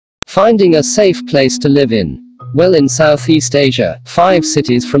Finding a safe place to live in. Well, in Southeast Asia, 5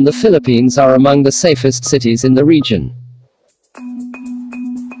 cities from the Philippines are among the safest cities in the region.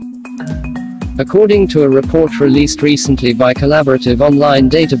 According to a report released recently by collaborative online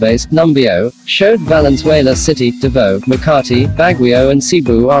database Numbeo, showed Valenzuela City, Davao, Makati, Baguio and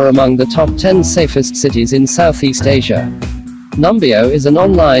Cebu are among the top 10 safest cities in Southeast Asia. Numbeo is an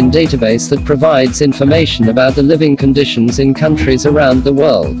online database that provides information about the living conditions in countries around the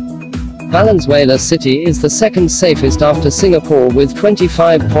world. Valenzuela City is the second safest after Singapore with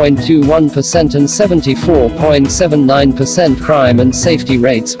 25.21% and 74.79% crime and safety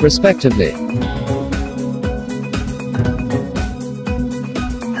rates, respectively.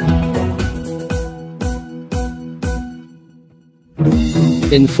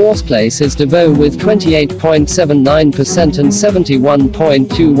 In fourth place is Davao with 28.79% and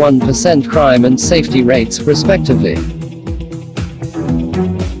 71.21% crime and safety rates, respectively.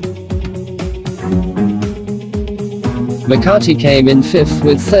 Makati came in fifth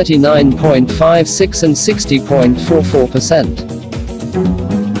with 39.56% and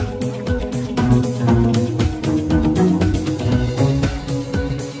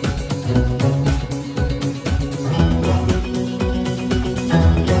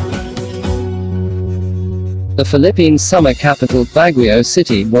The Philippines' summer capital, Baguio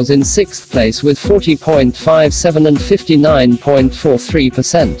City, was in 6th place with 40.57% and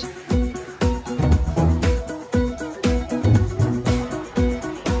 59.43%.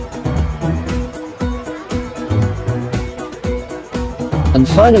 And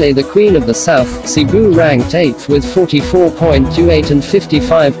finally, the Queen of the South, Cebu, ranked 8th with 44.28% and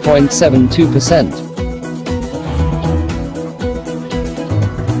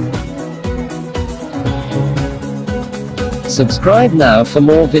 55.72%. Subscribe now for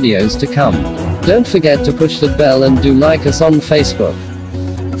more videos to come. Don't forget to push the bell and do like us on Facebook.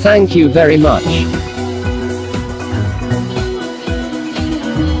 Thank you very much.